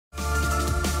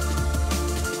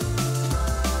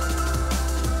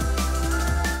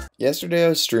Yesterday I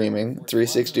was streaming,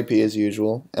 360p as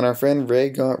usual, and our friend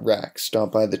Ray Got Rack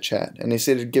stopped by the chat, and he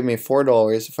said he'd give me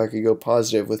 $4 if I could go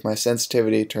positive with my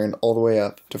sensitivity turned all the way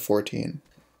up to 14.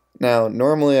 Now,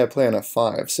 normally I play on a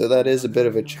 5, so that is a bit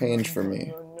of a change for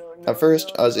me. At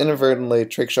first, I was inadvertently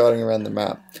trick-shotting around the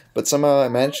map, but somehow I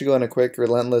managed to go on a quick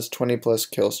Relentless 20+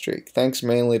 kill streak, thanks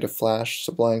mainly to Flash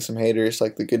supplying some haters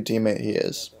like the good teammate he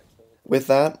is. With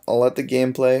that, I'll let the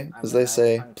gameplay, as they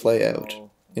say, play out.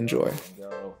 Enjoy.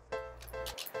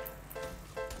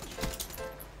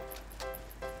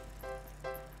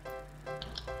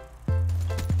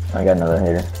 I got another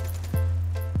hater.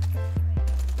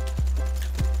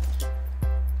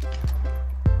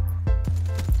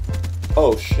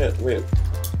 Oh shit, wait.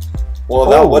 Well,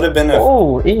 that would have been a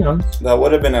that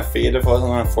would have been a feat if I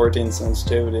wasn't on a 14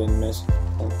 sensitivity and missed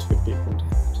like 2 people dead.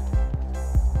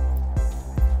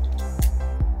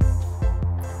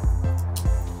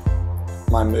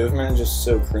 My movement is just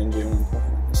so cringy when I'm playing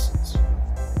on this sensitivity.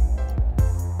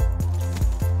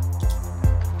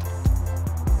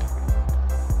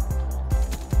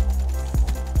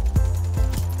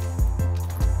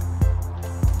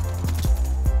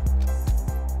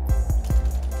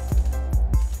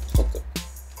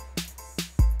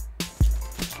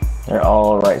 They're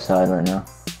all right side right now.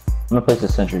 I'm gonna place a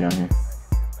sentry down here.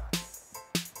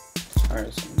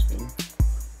 Alright, sounds good.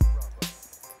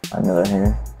 Another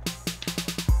hater.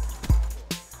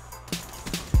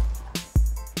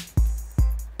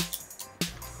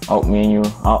 Oh, me and you.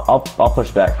 I'll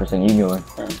push back for a second. You go in.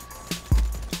 Alright.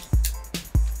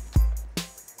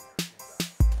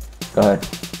 Go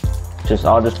ahead.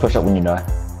 I'll just push up when you die.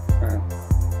 Alright.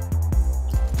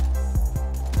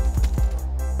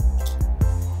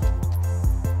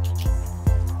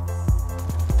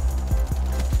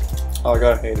 Oh, I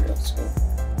got a hater, that's good.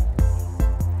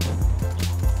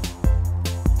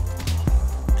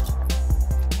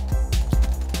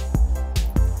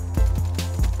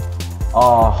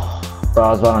 Oh, bro, I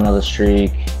was about on another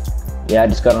streak. Yeah, I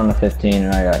just got on a 15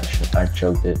 and I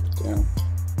choked it. Damn.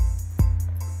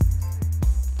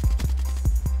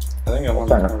 I think I'm on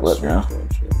trying to flip now.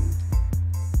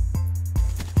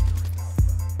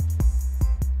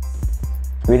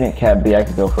 If we didn't cap B, I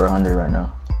could go for 100 right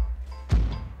now.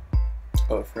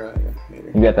 Oh, for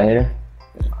hater. You got the hater?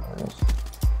 Yeah.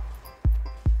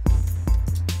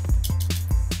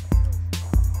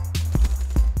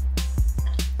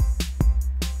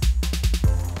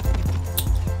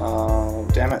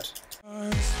 Damn it.